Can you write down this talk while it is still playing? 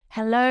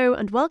Hello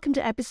and welcome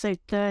to episode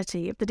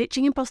 30 of the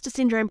Ditching Imposter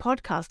Syndrome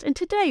podcast. And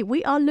today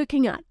we are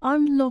looking at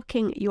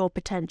unlocking your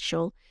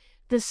potential,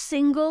 the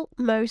single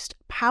most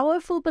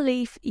powerful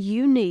belief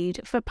you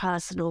need for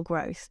personal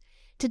growth.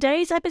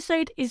 Today's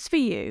episode is for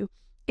you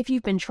if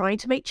you've been trying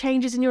to make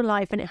changes in your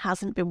life and it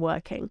hasn't been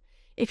working.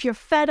 If you're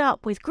fed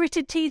up with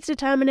gritted teeth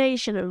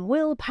determination and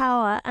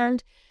willpower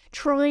and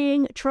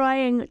trying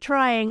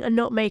and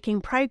not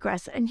making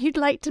progress, and you'd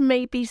like to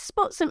maybe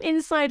spot some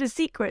insider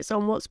secrets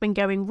on what's been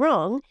going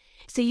wrong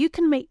so you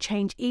can make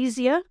change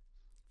easier,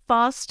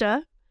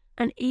 faster,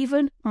 and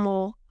even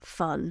more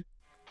fun.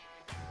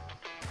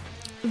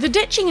 The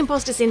Ditching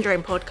Imposter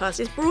Syndrome podcast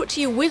is brought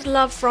to you with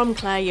love from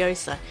Claire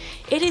Yosa.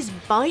 It is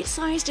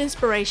bite-sized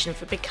inspiration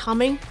for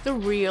becoming the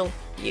real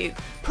you.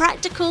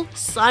 Practical,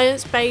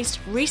 science-based,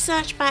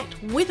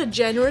 research-backed with a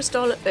generous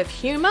dollop of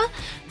humour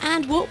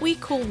and what we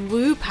call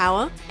woo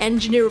power,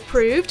 engineer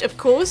approved, of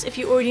course, if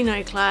you already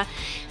know Claire.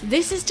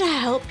 This is to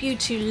help you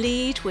to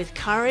lead with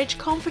courage,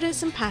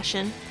 confidence and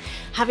passion,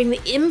 having the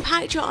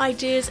impact your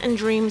ideas and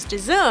dreams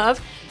deserve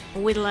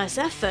with less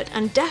effort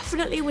and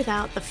definitely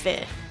without the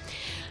fear.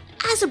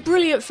 As a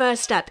brilliant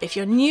first step, if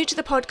you're new to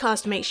the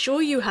podcast, make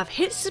sure you have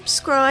hit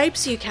subscribe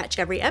so you catch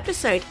every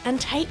episode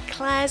and take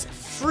Claire's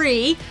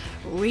free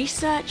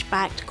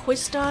research-backed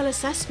quiz-style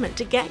assessment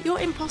to get your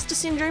imposter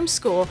syndrome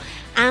score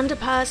and a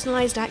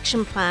personalised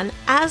action plan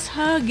as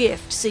her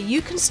gift so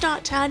you can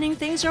start turning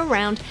things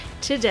around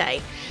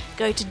today.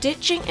 Go to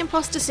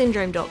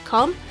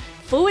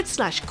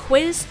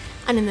ditchingimpostersyndrome.com/quiz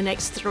and in the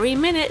next 3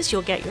 minutes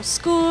you'll get your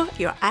score,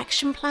 your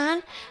action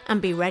plan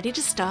and be ready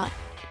to start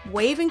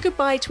waving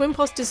goodbye to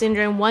imposter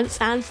syndrome once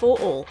and for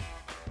all.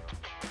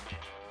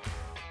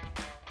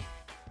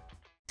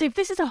 So if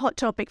this is a hot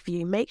topic for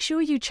you, make sure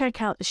you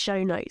check out the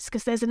show notes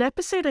because there's an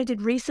episode I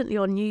did recently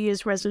on New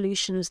Year's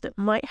resolutions that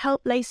might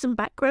help lay some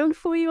background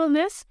for you on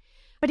this.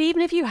 But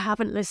even if you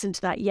haven't listened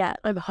to that yet,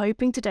 I'm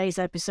hoping today's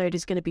episode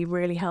is going to be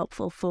really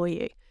helpful for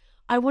you.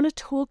 I want to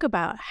talk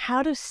about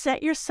how to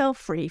set yourself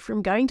free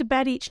from going to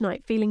bed each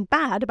night feeling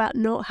bad about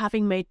not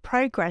having made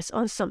progress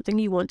on something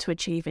you want to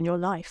achieve in your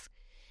life.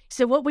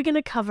 So what we're going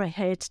to cover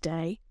here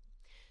today,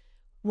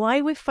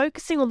 why we're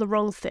focusing on the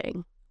wrong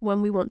thing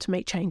when we want to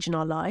make change in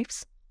our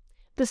lives,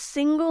 the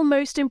single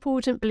most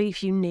important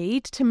belief you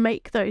need to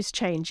make those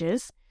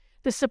changes,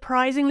 the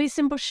surprisingly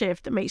simple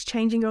shift that makes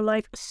changing your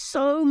life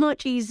so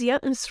much easier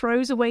and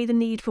throws away the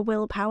need for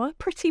willpower,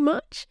 pretty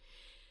much,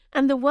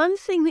 and the one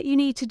thing that you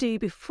need to do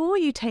before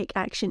you take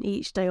action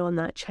each day on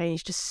that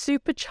change to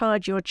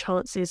supercharge your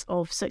chances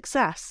of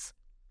success.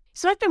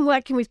 So I've been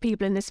working with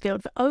people in this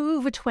field for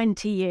over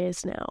 20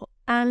 years now,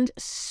 and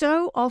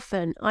so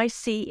often I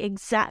see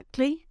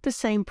exactly the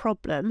same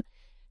problem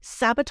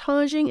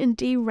sabotaging and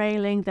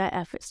derailing their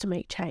efforts to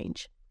make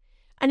change.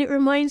 And it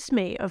reminds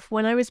me of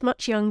when I was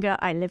much younger.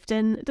 I lived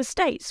in the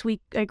States.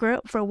 I grew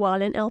up for a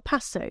while in El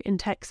Paso in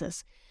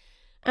Texas.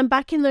 And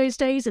back in those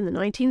days, in the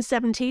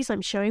 1970s,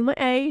 I'm showing my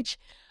age,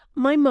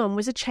 my mum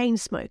was a chain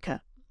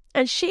smoker.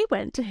 And she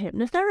went to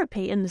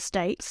hypnotherapy in the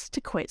States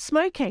to quit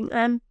smoking.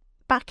 And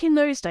back in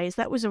those days,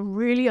 that was a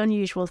really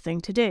unusual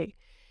thing to do.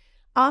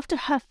 After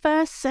her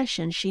first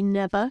session, she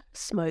never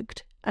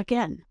smoked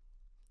again.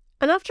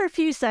 And after a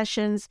few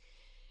sessions,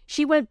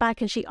 she went back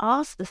and she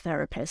asked the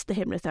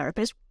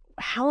hypnotherapist,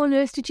 how on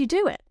earth did you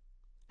do it?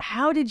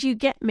 How did you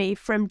get me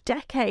from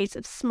decades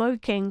of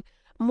smoking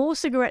more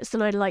cigarettes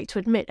than I'd like to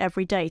admit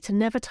every day to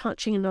never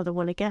touching another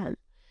one again?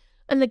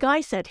 And the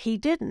guy said he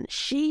didn't,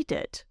 she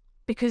did,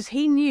 because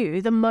he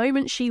knew the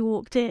moment she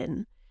walked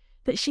in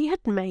that she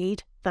had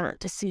made that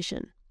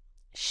decision.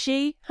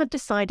 She had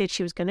decided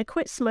she was going to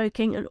quit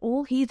smoking, and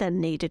all he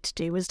then needed to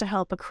do was to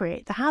help her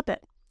create the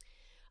habit.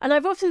 And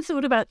I've often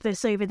thought about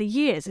this over the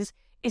years,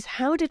 is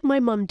how did my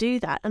mum do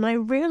that? And I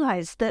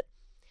realised that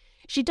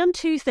she'd done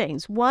two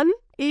things. One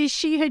is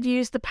she had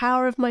used the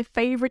power of my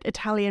favourite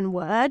Italian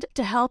word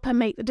to help her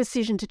make the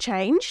decision to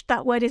change.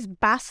 That word is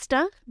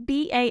basta,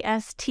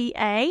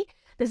 B-A-S-T-A.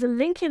 There's a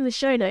link in the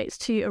show notes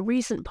to a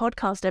recent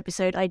podcast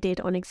episode I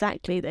did on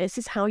exactly this,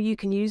 is how you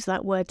can use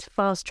that word to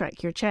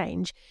fast-track your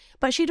change.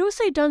 But she'd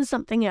also done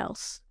something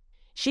else.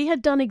 She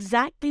had done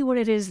exactly what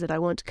it is that I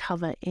want to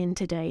cover in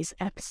today's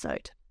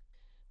episode.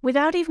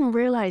 Without even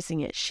realising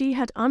it, she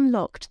had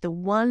unlocked the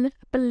one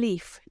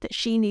belief that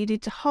she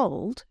needed to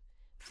hold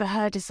for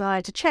her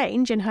desire to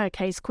change, in her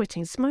case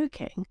quitting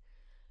smoking,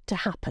 to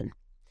happen.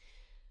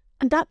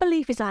 And that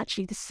belief is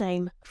actually the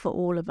same for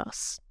all of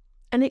us.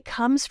 And it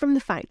comes from the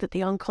fact that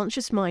the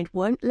unconscious mind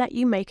won't let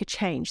you make a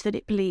change that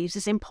it believes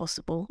is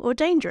impossible or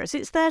dangerous.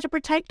 It's there to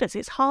protect us.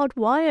 It's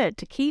hardwired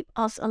to keep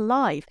us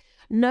alive,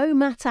 no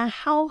matter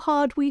how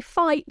hard we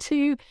fight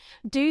to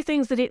do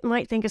things that it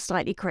might think are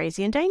slightly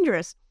crazy and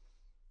dangerous.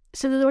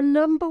 So the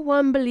number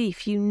one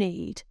belief you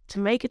need to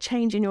make a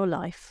change in your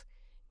life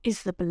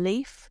is the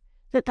belief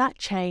that that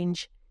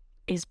change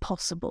is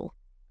possible.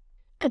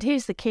 And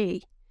here's the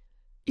key.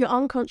 Your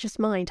unconscious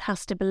mind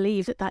has to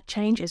believe that that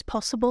change is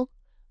possible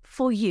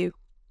for you.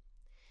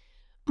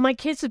 My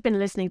kids have been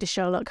listening to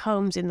Sherlock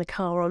Holmes in the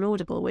car on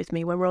Audible with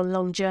me when we're on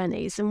long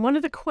journeys, and one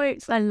of the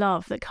quotes I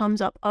love that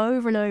comes up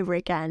over and over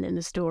again in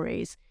the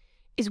stories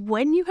is,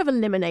 when you have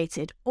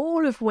eliminated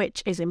all of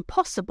which is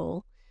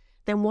impossible,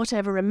 then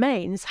whatever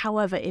remains,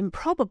 however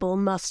improbable,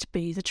 must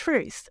be the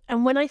truth.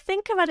 And when I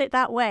think about it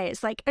that way,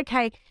 it's like,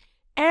 okay,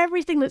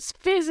 everything that's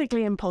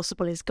physically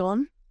impossible is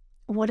gone.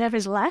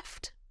 Whatever's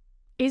left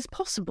is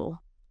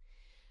possible.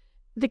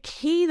 The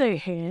key, though,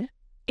 here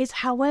is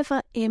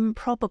however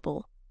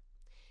improbable.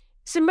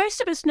 So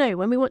most of us know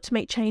when we want to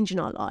make change in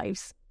our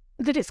lives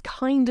that it's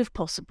kind of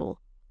possible,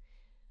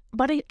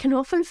 but it can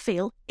often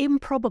feel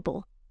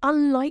improbable,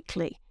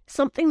 unlikely,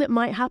 something that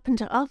might happen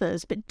to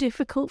others but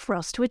difficult for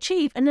us to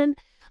achieve. And then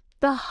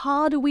the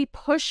harder we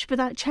push for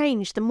that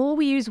change, the more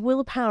we use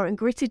willpower and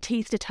gritted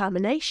teeth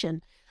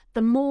determination,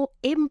 the more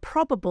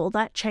improbable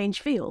that change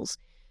feels.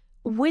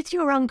 With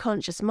your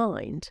unconscious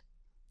mind,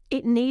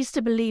 it needs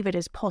to believe it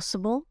is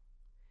possible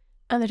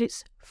and that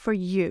it's for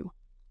you.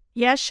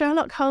 Yes,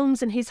 Sherlock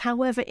Holmes and his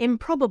however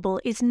improbable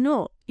is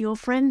not your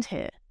friend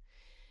here.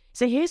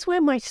 So here's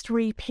where my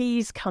 3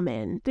 Ps come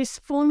in. This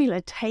formula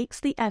takes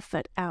the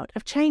effort out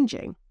of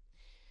changing.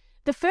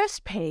 The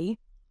first P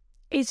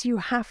is you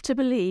have to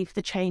believe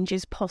the change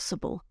is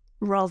possible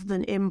rather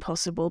than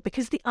impossible,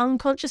 because the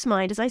unconscious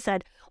mind, as I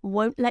said,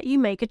 won't let you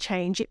make a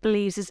change it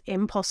believes is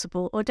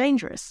impossible or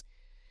dangerous.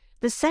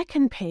 The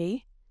second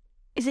P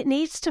is it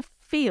needs to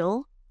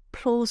feel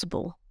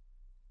plausible.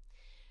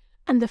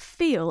 And the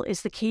feel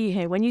is the key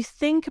here. When you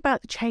think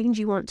about the change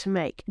you want to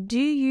make, do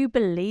you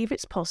believe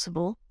it's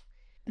possible?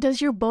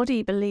 Does your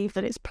body believe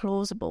that it's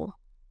plausible?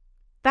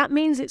 That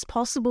means it's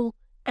possible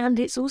and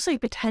it's also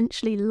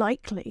potentially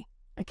likely,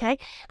 okay?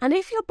 And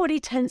if your body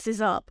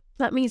tenses up,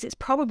 that means it's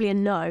probably a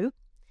no.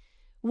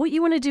 What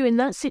you want to do in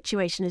that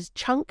situation is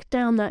chunk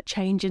down that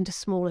change into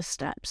smaller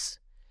steps.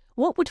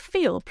 What would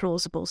feel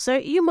plausible? So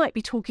you might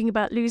be talking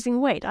about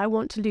losing weight. I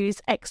want to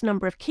lose X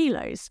number of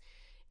kilos.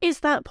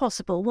 Is that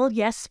possible? Well,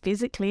 yes,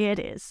 physically it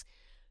is.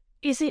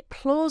 Is it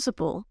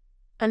plausible?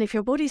 And if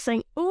your body's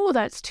saying, oh,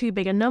 that's too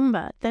big a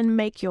number, then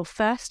make your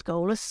first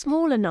goal a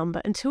smaller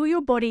number until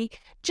your body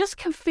just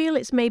can feel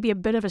it's maybe a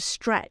bit of a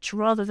stretch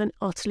rather than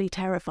utterly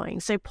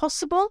terrifying. So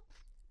possible,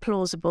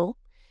 plausible.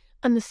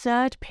 And the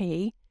third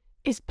P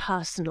is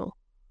personal.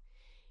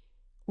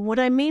 What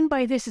I mean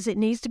by this is it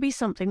needs to be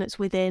something that's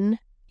within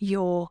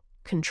your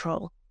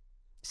control.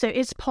 So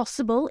it's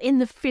possible in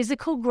the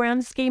physical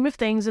grand scheme of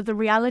things, of the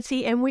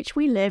reality in which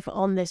we live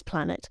on this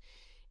planet.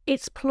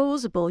 It's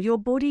plausible. Your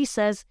body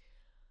says,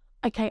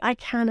 okay, I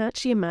can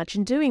actually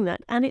imagine doing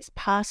that. And it's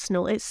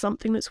personal. It's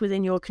something that's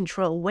within your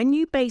control. When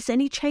you base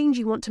any change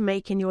you want to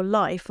make in your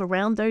life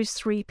around those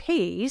 3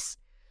 Ps,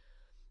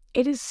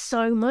 it is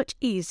so much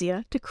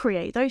easier to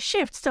create those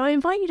shifts. So I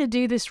invite you to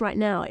do this right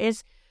now,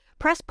 is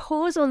press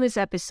pause on this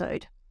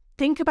episode.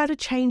 Think about a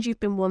change you've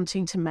been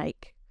wanting to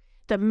make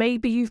that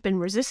maybe you've been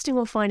resisting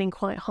or finding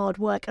quite hard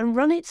work, and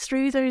run it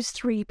through those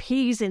 3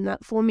 Ps in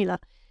that formula.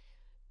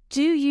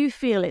 Do you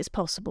feel it's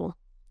possible?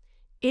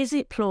 Is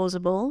it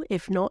plausible?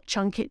 If not,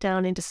 chunk it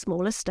down into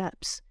smaller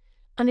steps.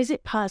 And is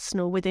it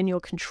personal, within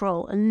your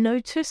control? And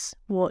notice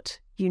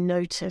what you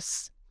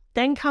notice.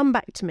 Then come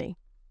back to me.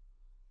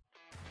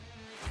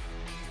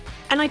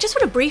 And I just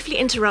want to briefly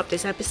interrupt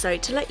this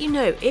episode to let you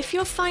know, if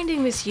you're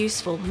finding this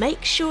useful,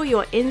 make sure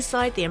you're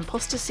inside the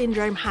Imposter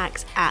Syndrome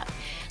Hacks app.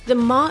 The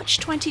March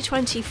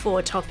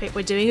 2024 topic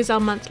we're doing as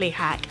our monthly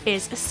hack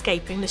is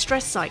escaping the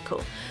stress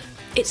cycle.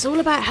 It's all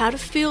about how to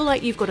feel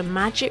like you've got a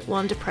magic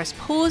wand to press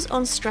pause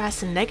on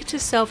stress and negative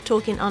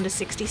self-talk in under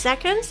 60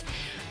 seconds.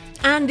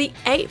 And the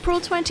April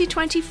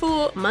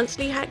 2024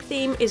 monthly hack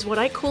theme is what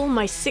I call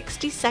my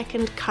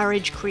 60-second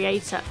courage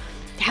creator.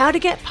 How to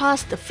get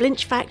past the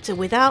flinch factor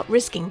without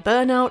risking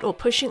burnout or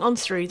pushing on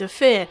through the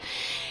fear.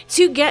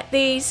 To get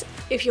these,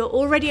 if you're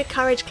already a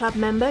Courage Club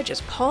member,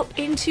 just pop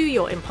into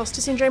your Imposter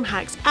Syndrome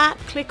Hacks app,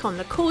 click on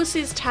the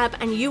courses tab,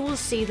 and you will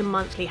see the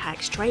monthly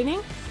hacks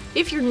training.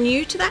 If you're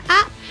new to that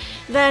app,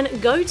 then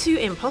go to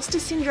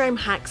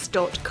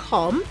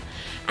impostersyndromehacks.com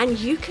and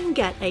you can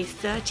get a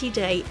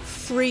 30-day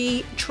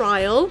free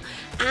trial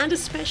and a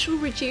special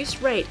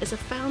reduced rate as a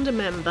founder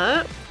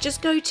member.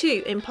 Just go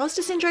to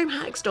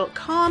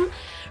impostersyndromehacks.com,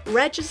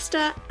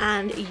 register,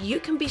 and you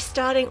can be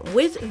starting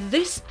with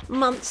this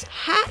month's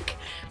hack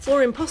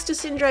for imposter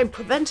syndrome,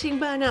 preventing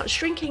burnout,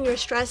 shrinking your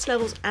stress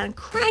levels, and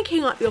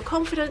cranking up your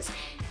confidence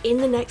in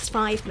the next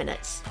 5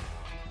 minutes.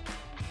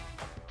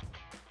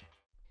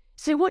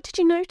 So what did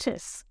you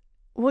notice?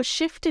 What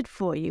shifted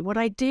for you? What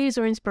ideas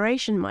or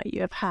inspiration might you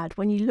have had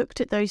when you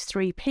looked at those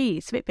 3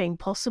 Ps of it being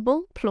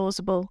possible,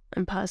 plausible,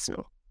 and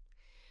personal?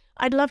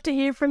 I'd love to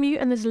hear from you,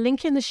 and there's a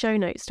link in the show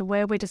notes to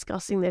where we're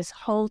discussing this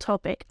whole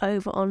topic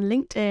over on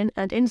LinkedIn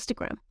and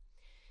Instagram.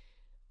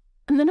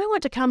 And then I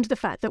want to come to the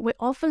fact that we're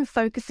often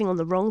focusing on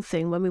the wrong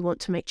thing when we want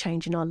to make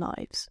change in our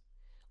lives.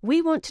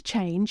 We want to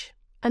change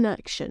an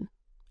action,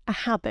 a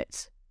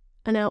habit,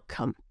 an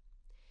outcome.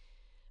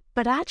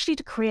 But actually,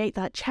 to create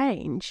that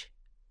change,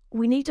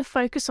 we need to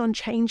focus on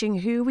changing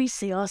who we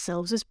see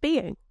ourselves as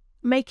being.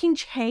 Making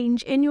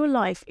change in your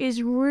life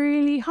is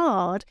really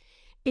hard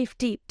if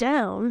deep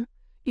down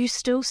you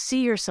still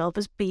see yourself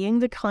as being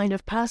the kind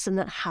of person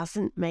that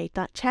hasn't made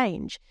that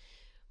change.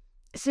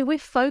 So we're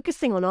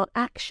focusing on our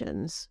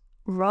actions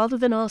rather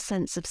than our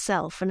sense of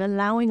self and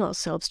allowing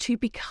ourselves to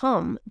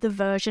become the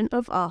version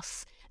of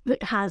us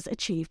that has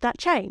achieved that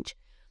change.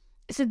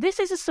 So this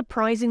is a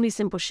surprisingly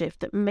simple shift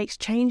that makes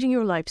changing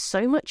your life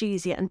so much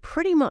easier and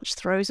pretty much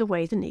throws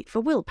away the need for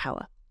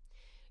willpower.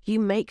 You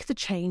make the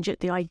change at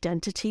the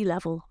identity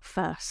level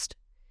first.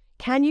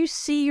 Can you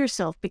see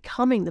yourself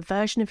becoming the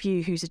version of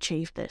you who's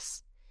achieved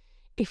this?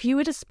 If you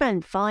were to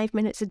spend 5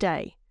 minutes a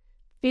day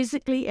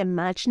physically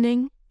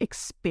imagining,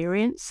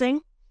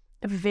 experiencing,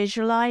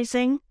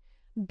 visualizing,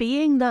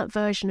 being that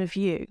version of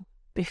you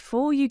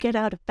before you get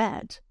out of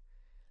bed,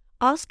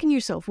 asking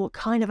yourself, what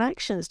kind of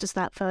actions does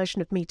that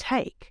version of me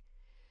take?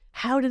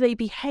 How do they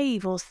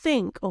behave or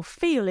think or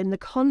feel in the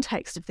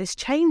context of this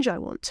change I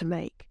want to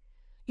make?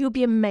 You'll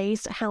be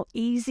amazed at how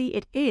easy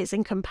it is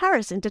in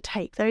comparison to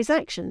take those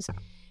actions.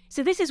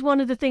 So this is one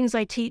of the things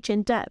I teach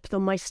in depth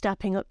on my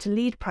Stepping Up to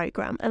Lead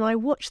program, and I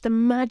watch the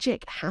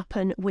magic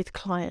happen with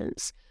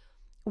clients.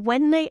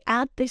 When they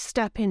add this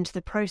step into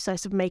the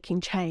process of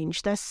making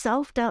change, their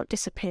self-doubt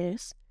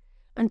disappears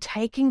and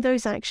taking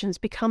those actions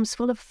becomes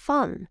full of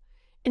fun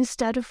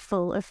instead of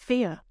full of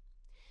fear.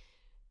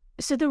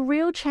 So the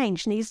real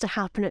change needs to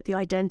happen at the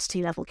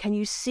identity level. Can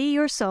you see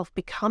yourself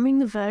becoming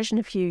the version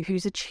of you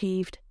who's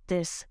achieved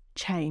this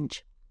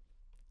change?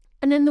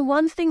 And then the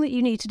one thing that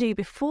you need to do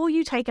before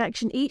you take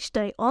action each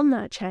day on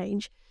that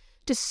change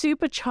to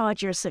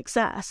supercharge your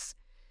success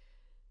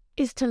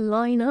is to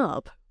line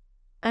up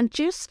and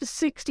just for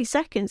 60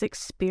 seconds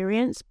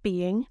experience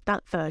being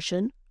that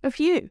version of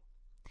you.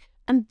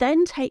 And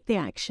then take the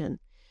action.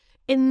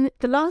 In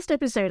the last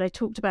episode, I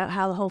talked about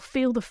how the whole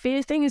feel the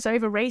fear thing is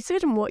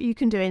overrated and what you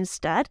can do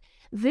instead.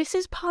 This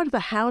is part of the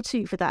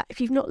how-to for that.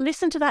 If you've not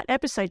listened to that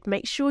episode,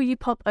 make sure you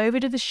pop over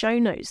to the show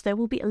notes. There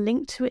will be a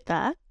link to it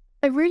there.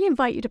 I really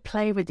invite you to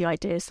play with the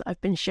ideas that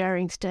I've been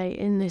sharing today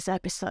in this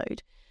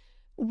episode.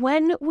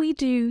 When we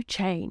do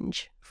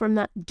change from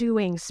that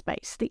doing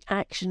space, the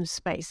action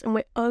space, and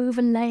we're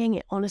overlaying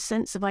it on a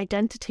sense of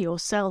identity or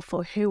self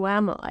or who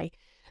am I,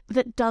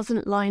 that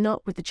doesn't line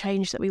up with the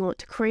change that we want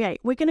to create,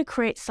 we're going to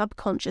create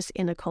subconscious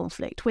inner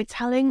conflict. We're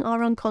telling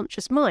our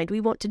unconscious mind we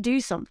want to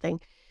do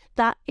something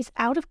that is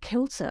out of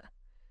kilter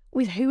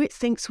with who it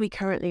thinks we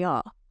currently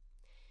are.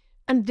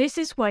 And this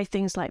is why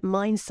things like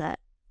mindset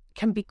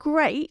can be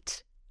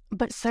great,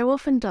 but so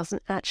often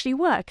doesn't actually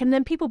work. And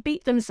then people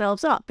beat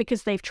themselves up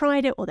because they've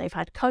tried it or they've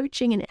had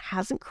coaching and it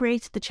hasn't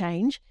created the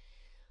change.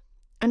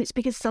 And it's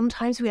because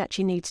sometimes we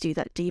actually need to do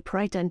that deeper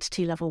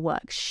identity level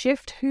work,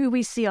 shift who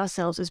we see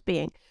ourselves as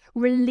being,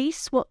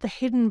 release what the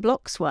hidden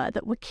blocks were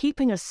that were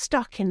keeping us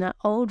stuck in that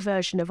old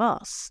version of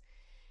us.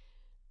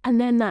 And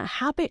then that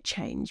habit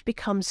change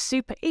becomes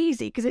super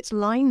easy because it's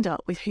lined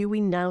up with who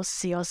we now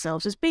see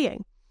ourselves as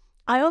being.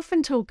 I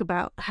often talk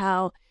about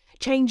how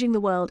changing the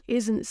world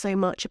isn't so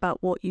much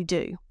about what you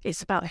do.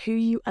 It's about who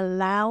you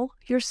allow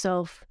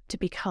yourself to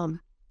become.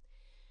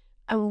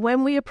 And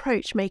when we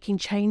approach making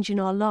change in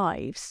our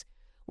lives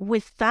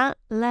with that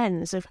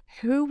lens of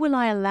who will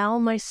I allow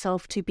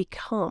myself to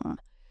become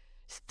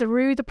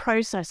through the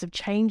process of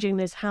changing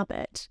this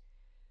habit,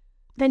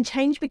 then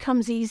change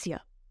becomes easier.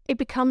 It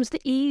becomes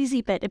the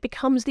easy bit. It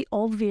becomes the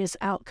obvious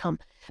outcome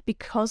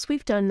because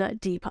we've done that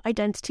deeper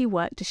identity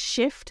work to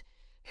shift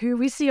who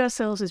we see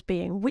ourselves as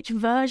being, which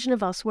version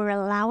of us we're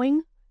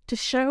allowing to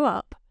show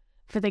up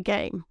for the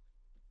game.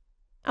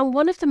 And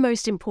one of the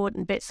most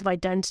important bits of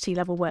identity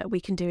level work we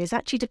can do is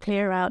actually to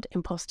clear out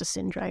imposter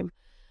syndrome.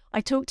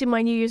 I talked in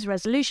my New Year's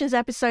resolutions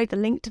episode, the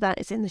link to that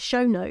is in the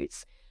show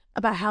notes,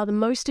 about how the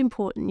most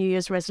important New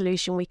Year's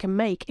resolution we can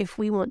make if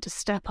we want to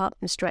step up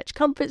and stretch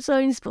comfort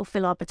zones,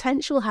 fulfill our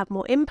potential, have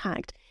more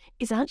impact,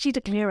 is actually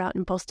to clear out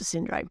imposter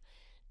syndrome.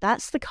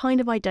 That's the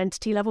kind of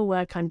identity level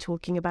work I'm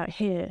talking about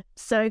here.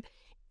 So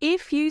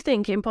if you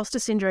think imposter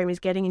syndrome is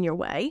getting in your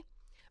way,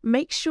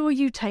 make sure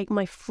you take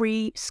my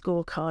free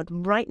scorecard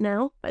right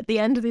now at the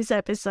end of this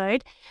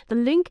episode. The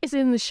link is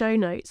in the show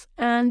notes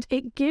and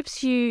it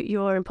gives you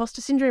your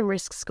imposter syndrome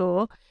risk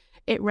score.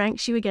 It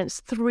ranks you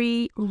against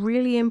 3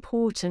 really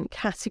important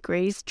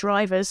categories,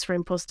 drivers for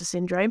imposter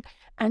syndrome,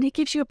 and it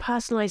gives you a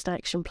personalized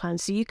action plan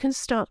so you can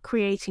start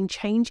creating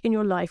change in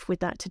your life with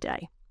that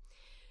today.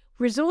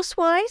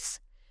 Resource-wise,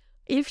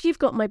 if you've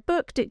got my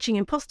book, Ditching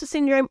Imposter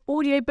Syndrome,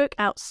 audiobook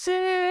out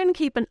soon,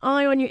 keep an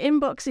eye on your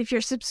inbox if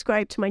you're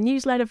subscribed to my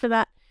newsletter for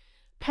that.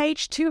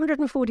 Page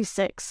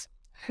 246,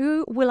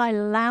 who will I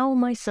allow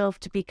myself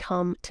to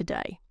become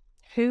today?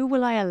 Who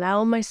will I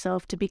allow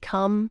myself to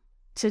become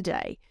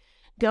today?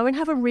 Go and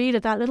have a read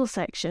of that little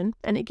section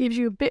and it gives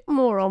you a bit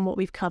more on what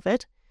we've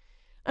covered.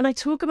 And I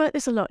talk about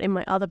this a lot in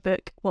my other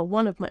book,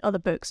 one of my other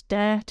books,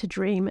 Dare to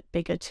Dream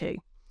Bigger Too.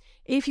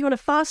 If you want to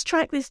fast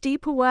track this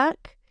deeper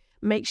work,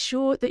 make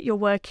sure that you're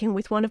working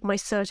with one of my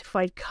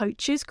certified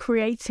coaches,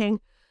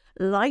 creating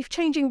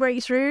life-changing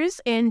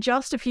breakthroughs in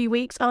just a few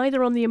weeks,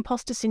 either on the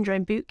Imposter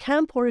Syndrome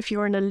Bootcamp or if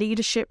you're in a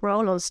leadership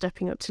role on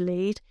Stepping Up to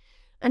Lead.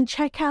 and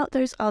check out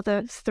those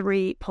other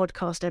 3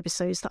 podcast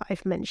episodes that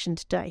I've mentioned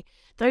today.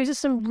 Those are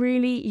some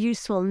really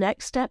useful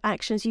next step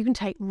actions you can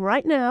take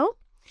right now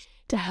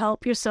to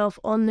help yourself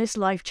on this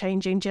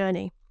life-changing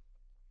journey.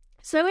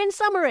 So in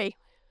summary,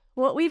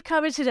 what we've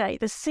covered today,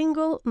 the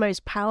single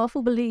most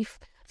powerful belief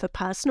for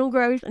personal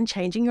growth and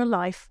changing your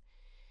life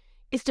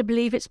is to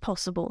believe it's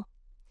possible.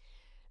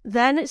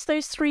 Then it's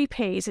those 3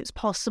 Ps. It's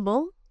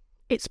possible,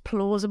 it's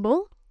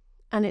plausible,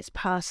 and it's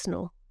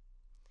personal.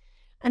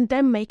 And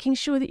then making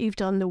sure that you've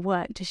done the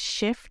work to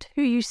shift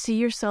who you see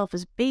yourself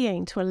as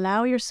being, to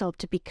allow yourself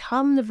to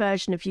become the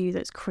version of you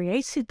that's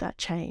created that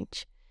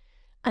change.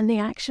 And the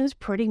actions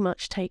pretty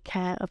much take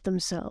care of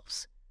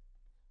themselves.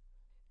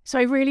 So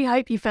I really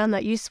hope you found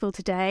that useful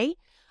today.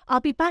 I'll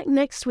be back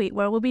next week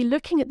where we'll be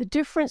looking at the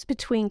difference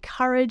between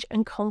courage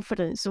and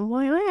confidence and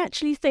why I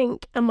actually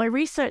think, and my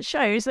research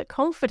shows, that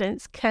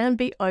confidence can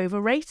be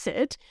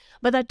overrated,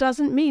 but that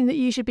doesn't mean that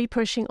you should be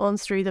pushing on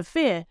through the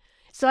fear.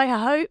 So I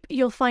hope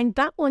you'll find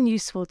that one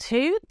useful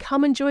too.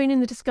 Come and join in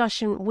the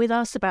discussion with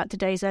us about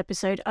today's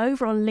episode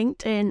over on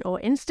LinkedIn or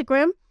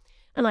Instagram,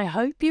 and I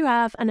hope you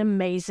have an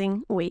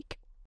amazing week.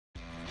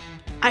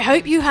 I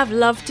hope you have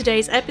loved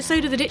today's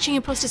episode of the Ditching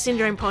Imposter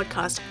Syndrome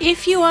podcast.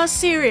 If you are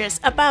serious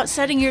about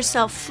setting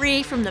yourself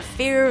free from the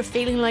fear of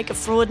feeling like a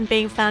fraud and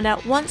being found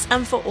out once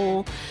and for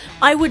all,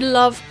 I would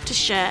love to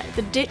share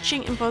the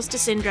Ditching Imposter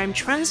Syndrome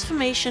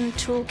Transformation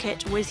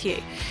Toolkit with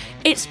you.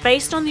 It's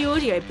based on the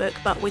audiobook,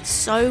 but with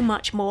so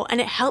much more,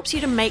 and it helps you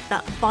to make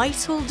that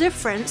vital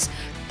difference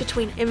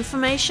between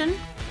information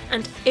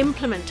and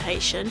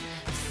implementation,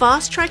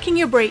 fast-tracking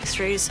your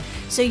breakthroughs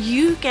so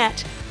you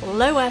get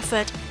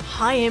low-effort,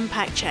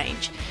 high-impact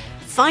change.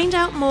 Find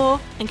out more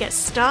and get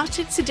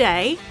started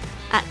today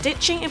at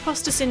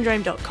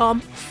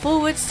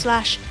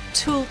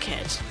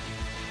ditchingimpostersyndrome.com/toolkit.